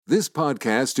This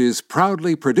podcast is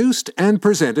proudly produced and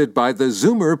presented by the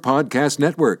Zoomer Podcast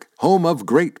Network, home of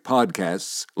great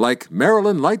podcasts like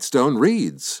Marilyn Lightstone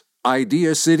Reads,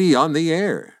 Idea City on the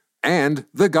Air, and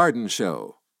The Garden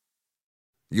Show.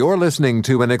 You're listening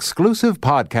to an exclusive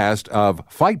podcast of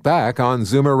Fight Back on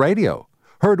Zoomer Radio,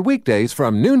 heard weekdays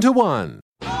from noon to 1.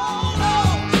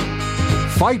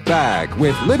 Fight Back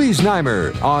with Libby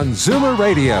Znaimer on Zoomer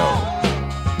Radio.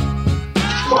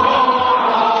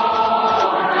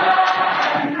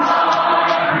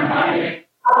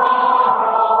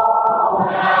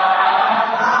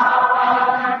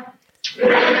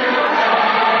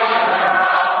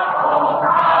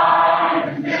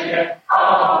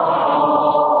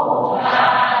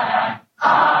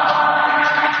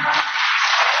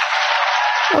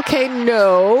 Okay,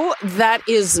 no, that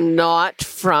is not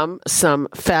from some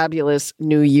fabulous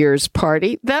New Year's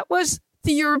party. That was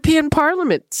the European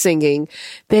Parliament singing.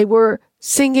 They were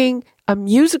singing a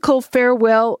musical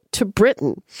farewell to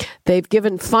Britain. They've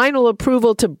given final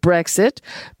approval to Brexit,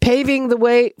 paving the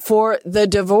way for the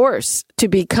divorce to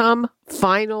become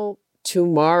final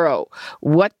tomorrow.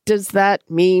 What does that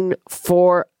mean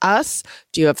for us?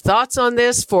 Do you have thoughts on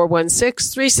this?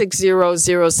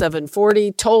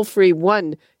 416-360-0740, toll free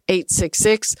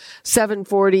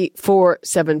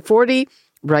 1-866-740-4740.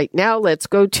 Right now, let's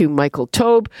go to Michael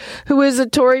Taube, who is a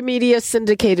Tory media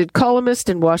syndicated columnist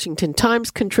and Washington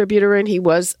Times contributor, and he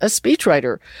was a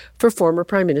speechwriter for former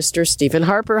Prime Minister Stephen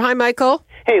Harper. Hi, Michael.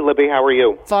 Hey, Libby, how are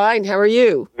you? Fine, how are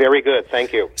you? Very good,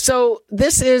 thank you. So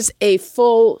this is a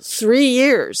full 3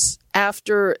 years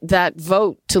after that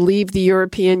vote to leave the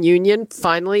European Union.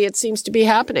 Finally, it seems to be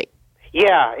happening.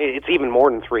 Yeah, it's even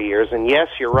more than 3 years, and yes,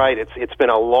 you're right. It's been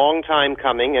a long time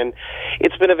coming, and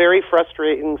it's been a very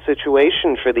frustrating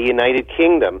situation for the United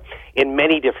Kingdom in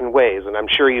many different ways, and I'm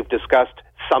sure you've discussed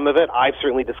some of it. I've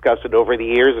certainly discussed it over the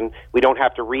years, and we don't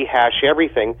have to rehash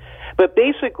everything. But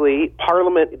basically,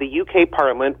 Parliament, the UK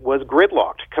Parliament, was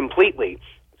gridlocked completely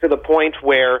to the point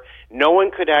where no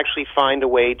one could actually find a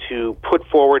way to put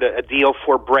forward a deal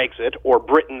for Brexit or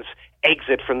Britain's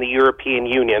exit from the European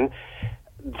Union.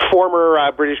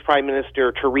 Former British Prime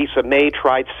Minister Theresa May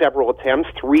tried several attempts,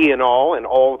 3 in all, and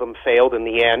all of them failed in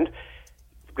the end.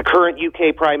 The current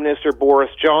UK Prime Minister Boris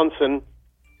Johnson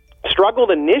struggled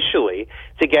initially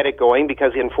to get it going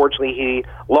because, unfortunately, he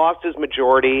lost his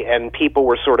majority and people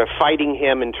were sort of fighting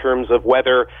him in terms of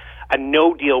whether a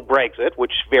no-deal Brexit,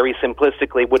 which very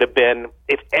simplistically would have been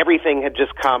if everything had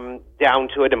just come down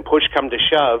to it and push come to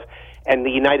shove, and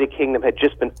the United Kingdom had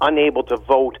just been unable to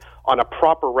vote on a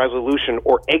proper resolution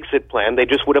or exit plan, they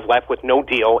just would have left with no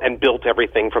deal and built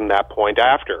everything from that point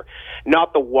after.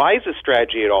 Not the wisest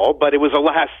strategy at all, but it was a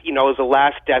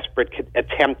last desperate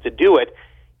attempt to do it.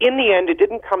 In the end, it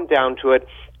didn't come down to it.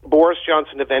 Boris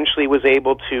Johnson eventually was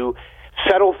able to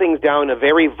settle things down in a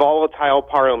very volatile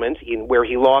parliament where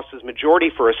he lost his majority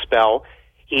for a spell.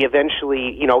 He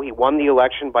eventually, he won the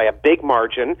election by a big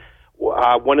margin.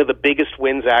 One of the biggest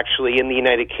wins, actually, in the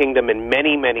United Kingdom in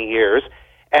many, many years.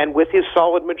 And with his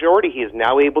solid majority, he is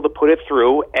now able to put it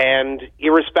through. And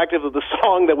irrespective of the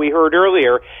song that we heard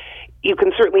earlier, you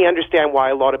can certainly understand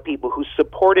why a lot of people who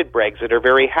supported Brexit are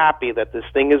very happy that this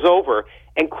thing is over.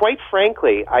 And quite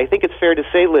frankly, I think it's fair to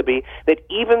say, Libby, that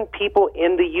even people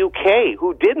in the UK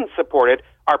who didn't support it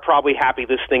are probably happy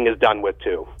this thing is done with,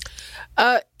 too.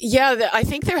 I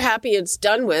think they're happy it's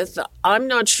done with. I'm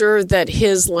not sure that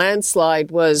his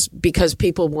landslide was because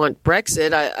people want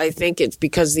Brexit. I think it's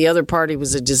because the other party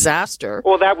was a disaster.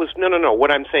 Well, that was, no.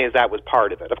 What I'm saying is that was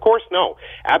part of it. Of course, no.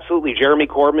 Absolutely. Jeremy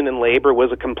Corbyn and Labour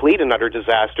was a complete and utter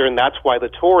disaster, and that's why the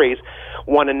Tories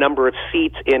won a number of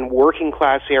seats in working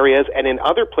class areas and in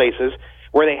other places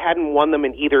where they hadn't won them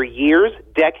in either years,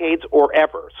 decades, or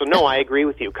ever. So, no, I agree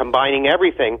with you. Combining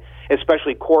everything,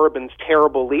 especially Corbyn's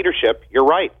terrible leadership, you're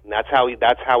right. And that's how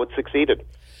it succeeded.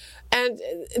 And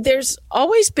there's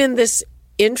always been this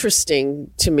interesting,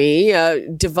 to me,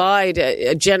 divide,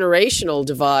 a generational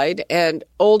divide, and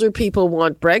older people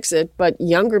want Brexit, but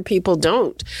younger people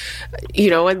don't.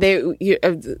 And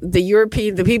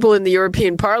the people in the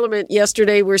European Parliament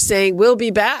yesterday were saying, we'll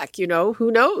be back,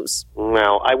 who knows?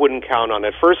 Well, I wouldn't count on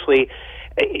it. Firstly,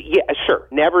 yeah, sure,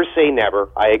 never say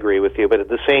never. I agree with you. But at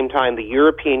the same time, the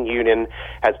European Union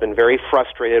has been very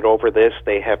frustrated over this.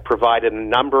 They have provided a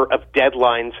number of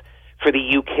deadlines for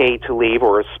the UK to leave,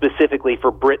 or specifically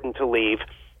for Britain to leave.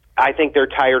 I think they're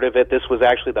tired of it. This was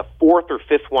actually the fourth or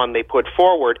fifth one they put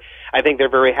forward. I think they're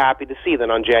very happy to see that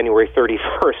on January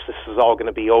 31st, this is all going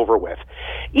to be over with.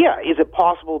 Yeah, is it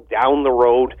possible down the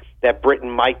road that Britain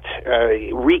might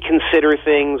reconsider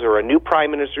things, or a new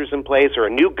prime minister's in place, or a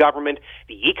new government,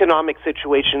 the economic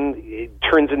situation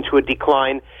turns into a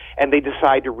decline, and they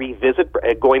decide to revisit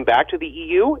going back to the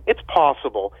EU? It's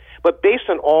possible. But based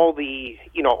on all the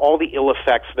ill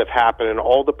effects that have happened and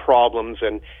all the problems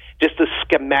and just the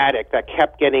schematic that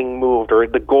kept getting moved, or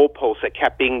the goalposts that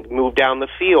kept being moved down the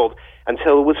field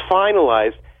until it was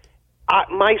finalized,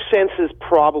 my sense is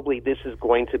probably this is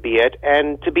going to be it.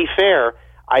 And to be fair,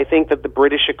 I think that the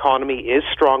British economy is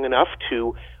strong enough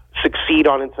to succeed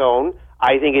on its own.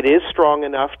 I think it is strong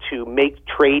enough to make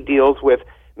trade deals with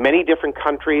many different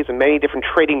countries and many different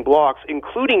trading blocs,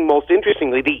 including, most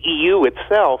interestingly, the EU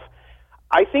itself.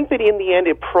 I think that in the end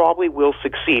it probably will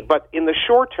succeed. But in the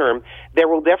short term, there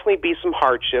will definitely be some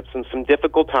hardships and some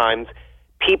difficult times.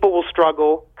 People will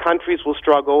struggle. Countries will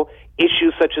struggle.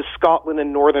 Issues such as Scotland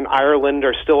and Northern Ireland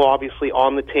are still obviously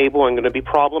on the table and going to be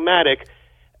problematic.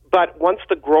 But once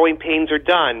the growing pains are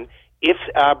done, if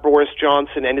Boris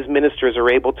Johnson and his ministers are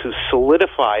able to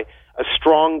solidify a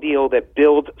strong deal that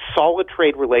builds solid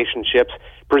trade relationships,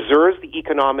 preserves the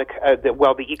economic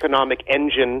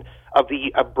engine of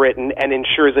Britain, and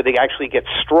ensures that it actually gets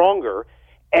stronger,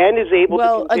 and is able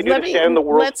to continue to stand on the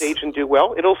world stage and do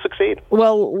well, it'll succeed.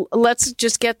 Well, let's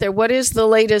just get there. What is the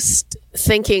latest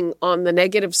thinking on the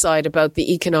negative side about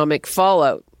the economic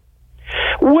fallout?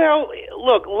 Well,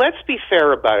 look, let's be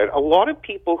fair about it. A lot of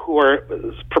people who are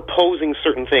proposing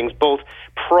certain things, both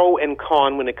pro and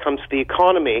con when it comes to the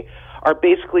economy, are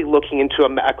basically looking into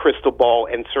a crystal ball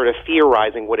and sort of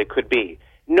theorizing what it could be.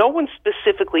 No one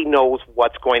specifically knows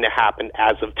what's going to happen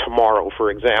as of tomorrow, for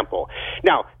example.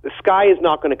 Now, the sky is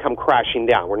not going to come crashing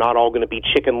down. We're not all going to be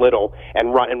Chicken Little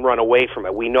and run away from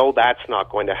it. We know that's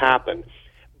not going to happen.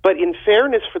 But in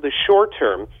fairness, for the short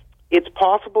term, it's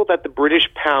possible that the British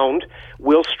pound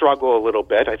will struggle a little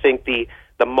bit. I think the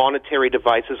monetary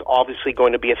device is obviously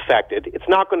going to be affected. It's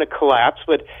not going to collapse,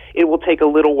 but it will take a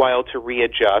little while to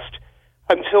readjust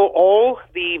until all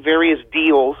the various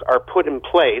deals are put in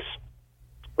place,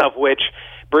 of which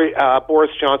Boris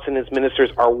Johnson and his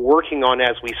ministers are working on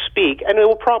as we speak, and it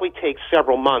will probably take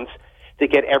several months to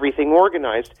get everything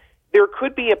organized. There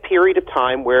could be a period of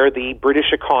time where the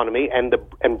British economy and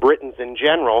Britons in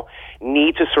general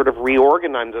need to sort of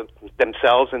reorganize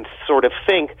themselves and sort of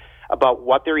think about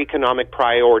what their economic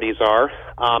priorities are,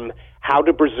 how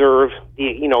to preserve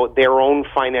their own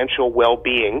financial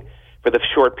well-being for the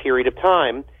short period of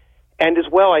time. And as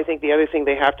well, I think the other thing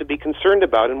they have to be concerned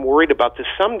about and worried about to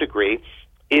some degree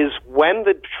is when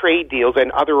the trade deals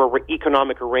and other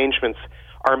economic arrangements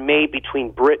are made between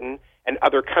Britain and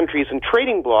other countries and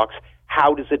trading blocs,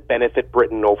 how does it benefit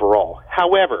Britain overall?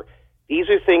 However, these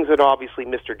are things that obviously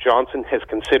Mr. Johnson has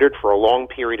considered for a long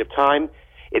period of time.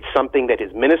 It's something that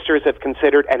his ministers have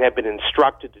considered and have been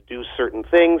instructed to do certain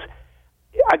things.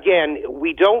 Again,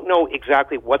 we don't know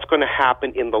exactly what's going to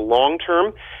happen in the long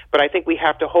term, but I think we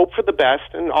have to hope for the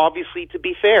best and obviously, to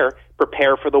be fair,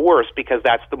 prepare for the worst, because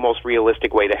that's the most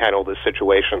realistic way to handle this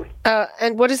situation.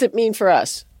 And what does it mean for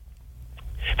us?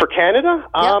 For Canada?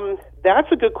 Yep.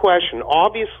 That's a good question.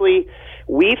 Obviously,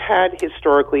 we've had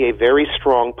historically a very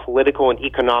strong political and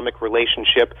economic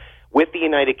relationship with the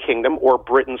United Kingdom, or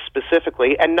Britain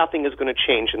specifically, and nothing is going to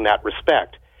change in that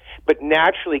respect. But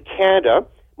naturally, Canada,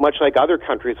 much like other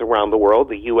countries around the world,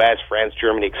 the U.S., France,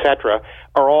 Germany, etc.,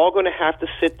 are all going to have to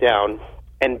sit down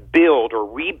and build or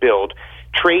rebuild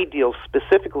trade deals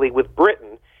specifically with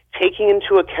Britain, taking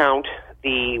into account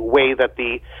the way that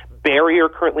the barrier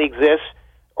currently exists,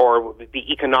 or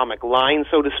the economic line,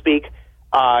 so to speak,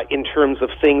 in terms of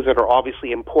things that are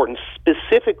obviously important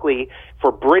specifically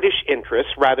for British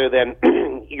interests rather than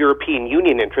European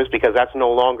Union interests, because that's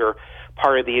no longer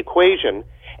part of the equation.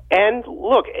 And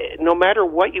look, no matter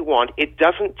what you want, it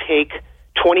doesn't take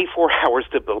 24 hours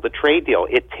to build a trade deal.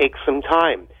 It takes some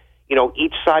time.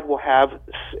 Each side will have,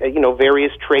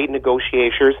 various trade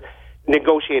negotiators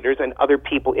and other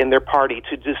people in their party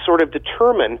to just sort of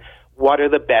determine what are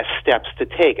the best steps to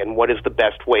take and what is the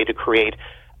best way to create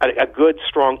a good,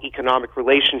 strong economic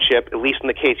relationship, at least in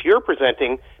the case you're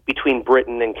presenting, between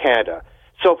Britain and Canada.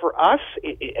 So for us,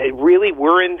 really,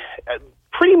 we're in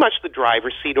pretty much the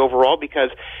driver's seat overall,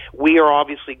 because we are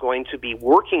obviously going to be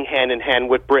working hand in hand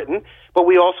with Britain, but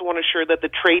we also want to ensure that the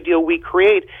trade deal we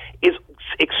create is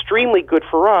extremely good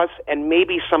for us and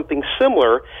maybe something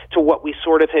similar to what we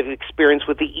sort of have experienced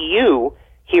with the EU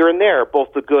here and there, both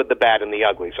the good, the bad, and the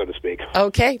ugly, so to speak.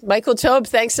 Okay. Michael Taube,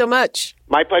 thanks so much.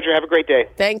 My pleasure. Have a great day.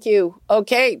 Thank you.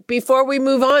 Okay. Before we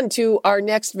move on to our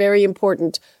next very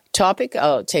important topic,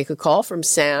 I'll take a call from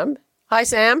Sam. Hi,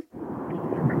 Sam.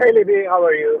 Hey, Libby. How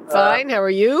are you? Fine. How are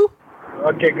you?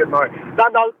 Okay, good morning. Now,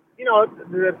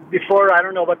 before, I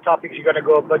don't know what topics you're going to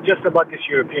go, but just about this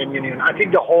European Union. I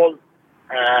think the whole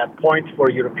point for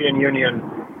European Union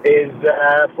is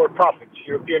for profits.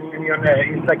 European Union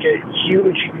is like a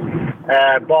huge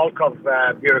bulk of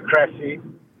bureaucracy.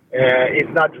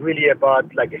 It's not really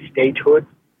about like a statehood.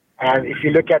 And if you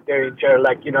look at their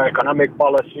economic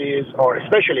policies or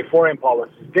especially foreign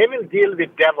policies, they will deal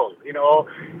with devil,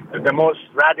 the most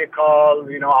radical,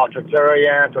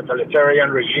 totalitarian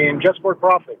regime just for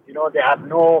profit. They have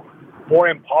no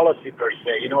foreign policy per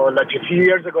se. Like a few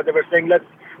years ago, they were saying, let's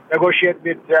negotiate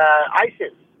with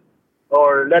ISIS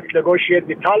or let's negotiate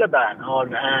with Taliban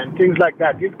and things like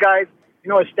that. These guys,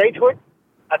 a statehood,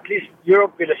 at least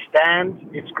Europe will stand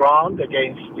its ground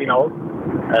against,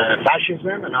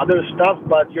 fascism and other stuff,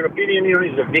 but European Union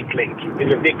is a weak link.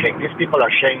 These people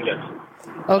are shameless.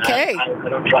 Okay. I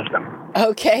don't trust them.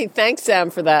 Okay. Thanks, Sam,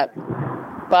 for that.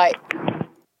 Bye.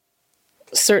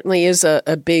 Certainly is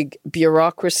a big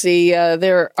bureaucracy.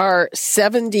 There are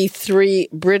 73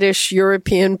 British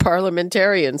European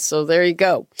parliamentarians, so there you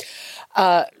go.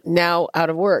 Now out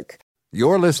of work.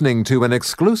 You're listening to an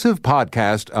exclusive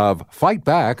podcast of Fight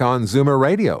Back on Zoomer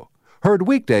Radio. Heard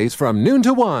weekdays from noon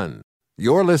to 1.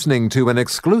 You're listening to an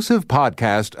exclusive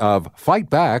podcast of Fight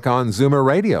Back on Zoomer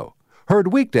Radio.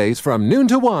 Heard weekdays from noon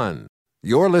to 1.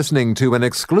 You're listening to an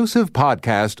exclusive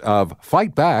podcast of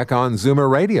Fight Back on Zoomer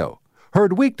Radio.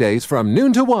 Heard weekdays from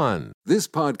noon to 1. This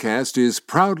podcast is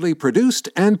proudly produced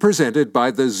and presented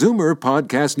by the Zoomer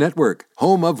Podcast Network,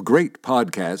 home of great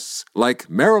podcasts like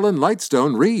Marilyn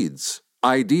Lightstone Reads,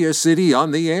 Idea City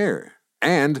on the Air,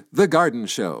 and The Garden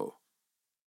Show.